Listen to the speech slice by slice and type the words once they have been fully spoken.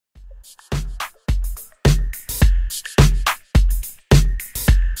Hello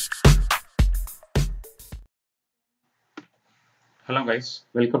guys,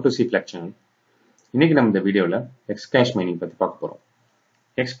 welcome to CFLAG channel. இன்னைக்கு நம்ம இந்த வீடியோவில் எக்ஸ்கேஷ் மைனிங் பற்றி பார்க்க போகிறோம்.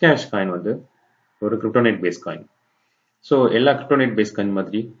 எக்ஸ்கேஷ் காயின் வந்து ஒரு கிரிப்டோனைட் பேஸ் காயின். ஸோ எல்லா கிரிப்டோனைட் பேஸ் காயின்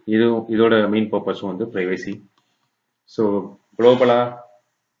மாதிரி இதோட மெயின் பர்பஸும் வந்து privacy. So குளோபலாக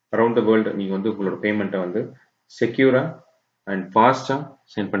around the world நீங்கள் வந்து உங்களோட பேமெண்ட்டை வந்து செக்யூராக அண்ட் ஃபாஸ்ட்டாக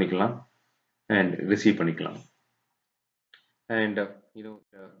சென்ட் பண்ணிக்கலாம் அண்ட் ரிசீவ் பண்ணிக்கலாம். அண்ட்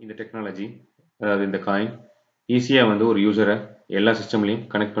இந்த டெக்னாலஜி, அதாவது இந்த காயின் ஈஸியாக வந்து ஒரு யூசரை எல்லா சிஸ்டம்லையும்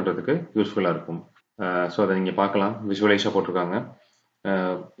கனெக்ட் பண்ணுறதுக்கு யூஸ்ஃபுல்லாக இருக்கும். ஸோ அதை நீங்கள் பார்க்கலாம், விஷுவலைஸாக போட்டிருக்காங்க.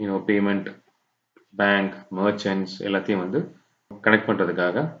 பேமெண்ட், பேங்க், மர்ச்சன்ட்ஸ் எல்லாத்தையும் வந்து கனெக்ட்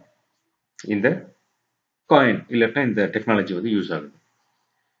பண்ணுறதுக்காக இந்த காயின் இல்லாட்டா இந்த டெக்னாலஜி வந்து யூஸ் ஆகுது.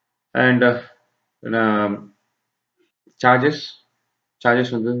 அண்ட்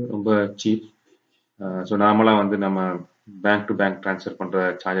சார்ஜஸ் வந்து ரொம்ப சீப். ஸோ நார்மலாக வந்து நம்ம பேங்க் டு பேங்க் ட்ரான்ஸ்ஃபர் பண்ணுற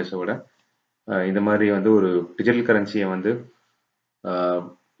சார்ஜஸை விட இந்த மாதிரி வந்து ஒரு டிஜிட்டல் கரன்சியை வந்து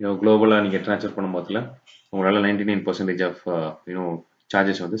குளோபலாக நீங்கள் ட்ரான்ஸ்ஃபர் பண்ணும் போதில் உங்களால் 99% ஆஃப்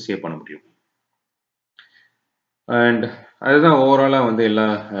சார்ஜஸ் வந்து சேவ் பண்ண முடியும். அண்ட் அதுதான் ஓவராலாக வந்து எல்லா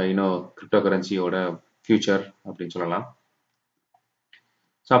கிரிப்டோ கரன்சியோட ஃபியூச்சர் அப்படின்னு சொல்லலாம்.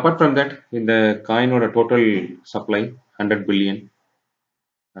 ஸோ அப்பார்ட் ஃப்ரம் தட், இந்த காயினோட டோட்டல் சப்ளை 100 பில்லியன்.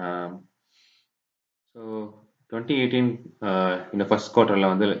 ஸோ 2018 இந்த ஃபர்ஸ்ட்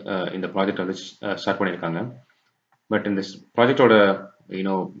குவார்ட்டரில் வந்து இந்த ப்ராஜெக்ட் வந்து ஸ்டார்ட் பண்ணியிருக்காங்க. பட் இந்த ப்ராஜெக்டோட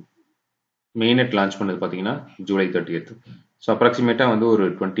மெயினட் லான்ச் பண்ணது பார்த்தீங்கன்னா ஜூலை 30th. ஸோ அப்ராக்சிமேட்டாக வந்து ஒரு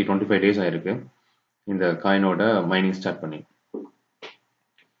 20-25 டேஸ் ஆயிருக்கு இந்த காயினோட மைனிங் ஸ்டார்ட் பண்ணி.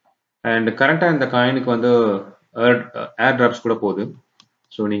 அண்ட் கரண்ட்டாக இந்த காயினுக்கு வந்து ஏர் ட்ராப்ஸ் கூட போகுது.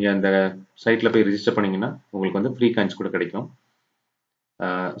 ஸோ நீங்கள் அந்த சைட்டில் போய் ரிஜிஸ்டர் பண்ணிங்கன்னா உங்களுக்கு வந்து ஃப்ரீ காயின்ஸ் கூட கிடைக்கும்.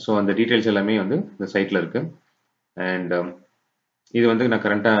 ஸோ அந்த டீட்டெயில்ஸ் எல்லாமே வந்து இந்த சைட்டில் இருக்குது. அண்ட் இது வந்து நான்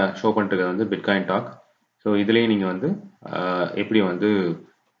கரண்ட்டாக ஷோ பண்ணிட்டு வந்து பிட்காயின் டாக். ஸோ இதுலேயும் நீங்கள் வந்து எப்படி வந்து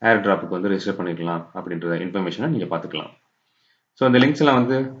ஏர் ட்ராப்புக்கு வந்து ரெஜிஸ்டர் பண்ணிக்கலாம் அப்படின்ற இன்ஃபர்மேஷனை நீங்கள் பார்த்துக்கலாம். ஸோ அந்த லிங்க்ஸ் எல்லாம்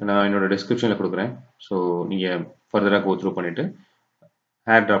வந்து நான் என்னோட டிஸ்கிரிப்ஷனில் கொடுக்குறேன். ஸோ நீங்கள் ஃபர்தராக கோ த்ரூ பண்ணிவிட்டு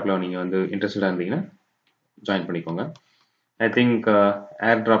ஏர் ட்ராப்பில் நீங்கள் வந்து இன்ட்ரெஸ்டடாக இருந்தீங்கன்னா ஜாயின் பண்ணிக்கோங்க. ஐ திங்க்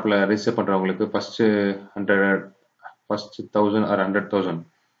ஏர் ட்ராப்பில் ரெஜிஸ்டர் பண்ணுறவங்களுக்கு ஃபஸ்ட்டு 1000 ஆர் 100,000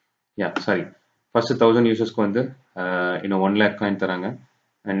 ஃபஸ்ட்டு 1000 யூசர்ஸ்க்கு வந்து 1 lakh காயின் தராங்க.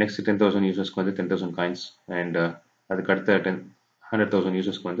 அண்ட் நெக்ஸ்ட் 10,000 யூசர்ஸ்க்கு வந்து 10,000 காயின்ஸ். அண்ட் அதுக்கு அடுத்த 100,000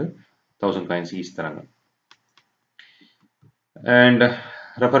 யூசர்ஸ்க்கு வந்து 1000 காயின்ஸ் ஈச் தராங்க. அண்ட்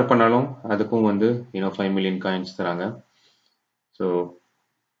ரெஃபர் பண்ணாலும் அதுக்கும் வந்து 5 million காயின்ஸ் தராங்க. So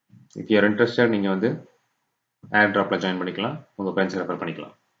if you are interested, நீங்கள் வந்து ஏர் ட்ராப்பில் ஜாயின் பண்ணிக்கலாம், உங்கள் ஃப்ரெண்ட்ஸ் ரெஃபர்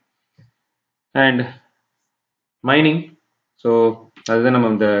பண்ணிக்கலாம். அண்ட் மைனிங், ஸோ அதுதான் நம்ம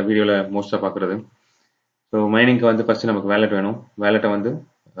இந்த வீடியோவில் மோஸ்ட்டாக பார்க்குறது. ஸோ மைனிங்க்கு வந்து ஃபஸ்ட்டு நமக்கு வேலெட் வேணும். வேலெட்டை வந்து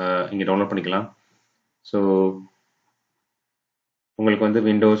இங்கே டவுன்லோட் பண்ணிக்கலாம். ஸோ உங்களுக்கு வந்து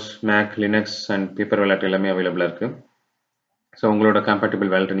Windows, make, Linux and paper wallet எல்லாமே அவைலபிளாக இருக்குது. ஸோ உங்களோட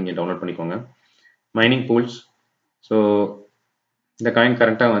கம்பேட்டபிள் வேலெட்டை நீங்கள் டவுன்லோட் பண்ணிக்கோங்க. மைனிங் பூல்ஸ், ஸோ இந்த காயின்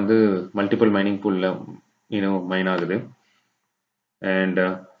கரண்ட்டாக வந்து மல்டிபிள் மைனிங் பூலில் மைன் ஆகுது. அண்ட்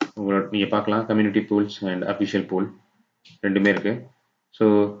உங்களோட நீங்கள் பார்க்கலாம், community pools and official pool ரெண்டுமே இருக்குது. ஸோ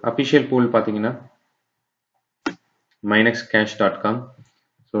அஃபிஷியல் பூல் பார்த்தீங்கன்னா minexcash.com.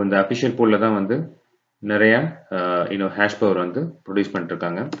 ஸோ இந்த அஃபிஷியல் பூலில் தான் வந்து நிறையா ஹேஷ் பவர் வந்து ப்ரொடியூஸ்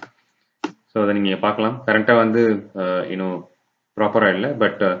பண்ணிட்டுருக்காங்க. ஸோ அதை நீங்கள் பார்க்கலாம். கரண்ட்டாக வந்து ப்ராப்பராக இல்லை,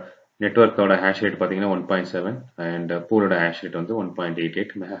 பட் நெட்ஒர்க்கோட ஹேஷ் ரேட் பார்த்தீங்கன்னா 1.7 அண்ட் பூலோட ஹேஷ் ரேட் வந்து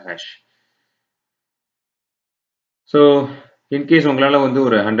 1.88 மெகா ஹேஷ். ஸோ இன்கேஸ் உங்களால் வந்து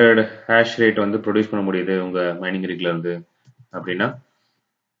ஒரு 100 ஹேஷ் ரேட் வந்து ப்ரொடியூஸ் பண்ண முடியுது உங்கள் மைனிங் ரிக்ல இருந்து அப்படின்னா,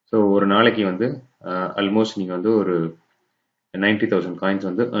 ஸோ ஒரு நாளைக்கு வந்து ஆல்மோஸ்ட் நீங்கள் வந்து ஒரு 90,000 காயின்ஸ்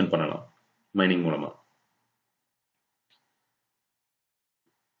வந்து ஏர்ன் பண்ணலாம் மைனிங் மூலமாக.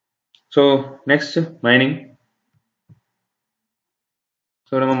 So next mining.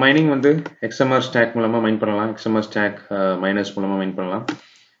 ஸோ நம்ம மைனிங் வந்து XMR ஸ்டாக் மூலமாக மைன் பண்ணலாம். XMR ஸ்டாக் மைனர்ஸ் மூலமாக மைன் பண்ணலாம்.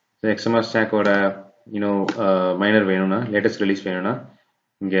 ஸோ XMR ஸ்டாக்கோட மைனர் வேணும்னா, லேட்டஸ்ட் ரிலீஸ் வேணும்னா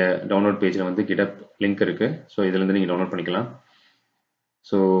இங்கே டவுன்லோட் பேஜில் வந்து GitHub லிங்க் இருக்குது. ஸோ இதுலேருந்து நீங்கள் டவுன்லோட் பண்ணிக்கலாம்.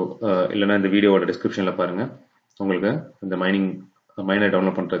 ஸோ இல்லைனா இந்த வீடியோவோட டிஸ்கிரிப்ஷனில் பாருங்கள், உங்களுக்கு இந்த மைனர்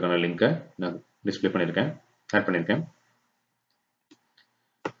டவுன்லோட் பண்ணுறதுக்கான லிங்க்கை நான் டிஸ்பிளே பண்ணியிருக்கேன், ஆட் பண்ணியிருக்கேன்.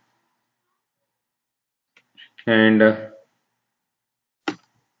 அண்ட்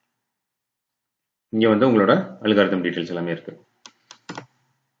இங்கே வந்து உங்களோட அல்காரிதம் டீட்டெயில்ஸ் எல்லாமே இருக்குது.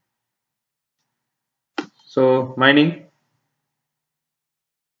 ஸோ மைனிங்,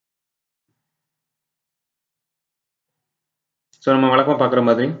 ஸோ நம்ம வழக்கமாக பார்க்குற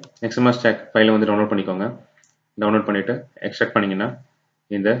மாதிரி XMR stack ஃபைலை வந்து டவுன்லோட் பண்ணிக்கோங்க. டவுன்லோட் பண்ணிவிட்டு எக்ஸ்ட்ராக்ட் பண்ணிங்கன்னா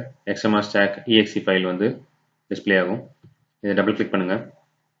இந்த XMR stack exe ஃபைல் வந்து டிஸ்பிளே ஆகும். இதை டபுள் கிளிக் பண்ணுங்கள்.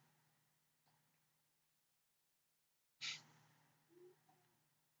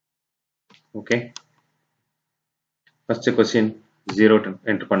 ஓகே, ஃபர்ஸ்ட் கொஸ்டின் 0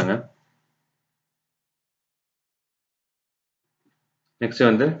 என்டர் பண்ணுங்க. நெக்ஸ்ட்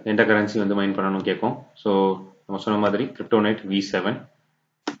வந்து எந்த கரன்சி வந்து மைன் பண்ணணும் கேட்கும். ஸோ நம்ம சொன்ன மாதிரி கிரிப்டோனைட் V7.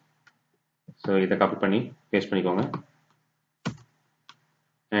 ஸோ இதை காப்பி பண்ணி பேஸ்ட் பண்ணிக்கோங்க.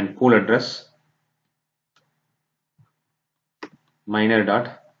 And pool address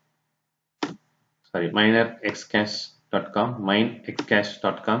minerxcash.com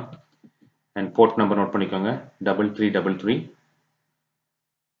minexcash.com and port number note பண்ணிக்கோங்க 3333.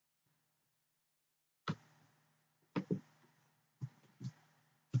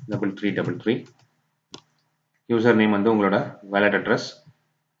 யூசர் நேம் வந்து உங்களோட வேலட் அட்ரஸ்.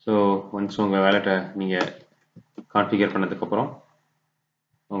 ஸோ ஒன்ஸ் உங்கள் வேலட்டை நீங்கள் கான்ஃபிகர் பண்ணதுக்கப்புறம்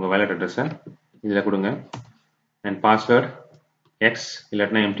உங்கள் வேலட் அட்ரஸை இதில் கொடுங்க. அண்ட் பாஸ்வேர்ட் எக்ஸ்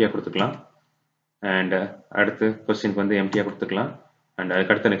இல்லாட்டினா எம்டியாக கொடுத்துக்கலாம். அண்ட் அடுத்து கொஸ்டினுக்கு வந்து எம்டியாக கொடுத்துக்கலாம். அண்ட்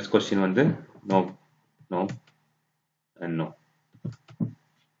அதுக்கடுத்த நெக்ஸ்ட் கொஸ்டின் வந்து no no and no.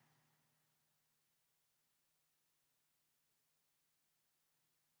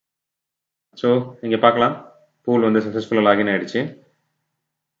 So இங்கே பார்க்கலாம், பூல் வந்து சக்ஸஸ்ஃபுல்லாக லாகின் ஆகிடுச்சு.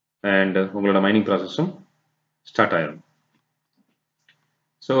 அண்ட் உங்களோட மைனிங் ப்ராசஸும் ஸ்டார்ட் ஆயிடும்.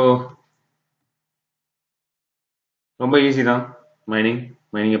 ஸோ ரொம்ப ஈஸி தான்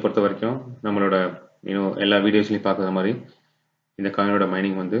மைனிங்கை பொறுத்த வரைக்கும். நம்மளோட எல்லா வீடியோஸ்லையும் பார்க்குற மாதிரி இந்த காயினோட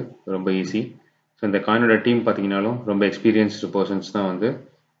மைனிங் வந்து ரொம்ப ஈஸி. ஸோ இந்த காயினோட டீம் பார்த்தீங்கன்னாலும் ரொம்ப எக்ஸ்பீரியன்ஸ்டு பர்சன்ஸ் தான் வந்து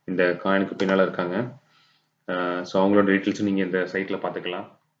இந்த காயினுக்கு பின்னால் இருக்காங்க. ஸோ அவங்களோட டீட்டெயில்ஸும் நீங்கள் இந்த சைட்டில் பார்த்துக்கலாம்.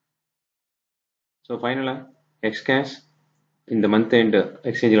 ஸோ ஃபைனலாக எக்ஸ்கேஷ் இந்த மந்த் எண்ட்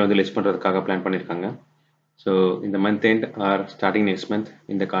எக்ஸ்சேஞ்சில் வந்து லிஸ்ட் பண்ணுறதுக்காக பிளான் பண்ணியிருக்காங்க. ஸோ இந்த month end are starting next month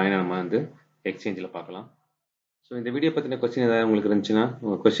இந்த காயினை நம்ம வந்து எக்ஸ்சேஞ்சில் பார்க்கலாம். ஸோ இந்த வீடியோ பற்றின கொஸ்டின் ஏதாவது உங்களுக்கு இருந்துச்சுன்னா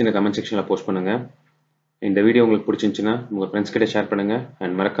உங்கள் கொஸ்டினை கமெண்ட் செக்ஷனில் போஸ்ட் பண்ணுங்கள். இந்த வீடியோ உங்களுக்கு பிடிச்சிருந்துச்சுன்னா உங்கள் ஃப்ரெண்ட்ஸ் கிட்ட ஷேர் பண்ணுங்கள்.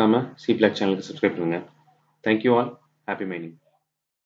 அண்ட் மறக்காமல் சிப்ளாக் சேனலுக்கு சப்ஸ்கிரைப் பண்ணுங்கள். Thank you all. Happy mining.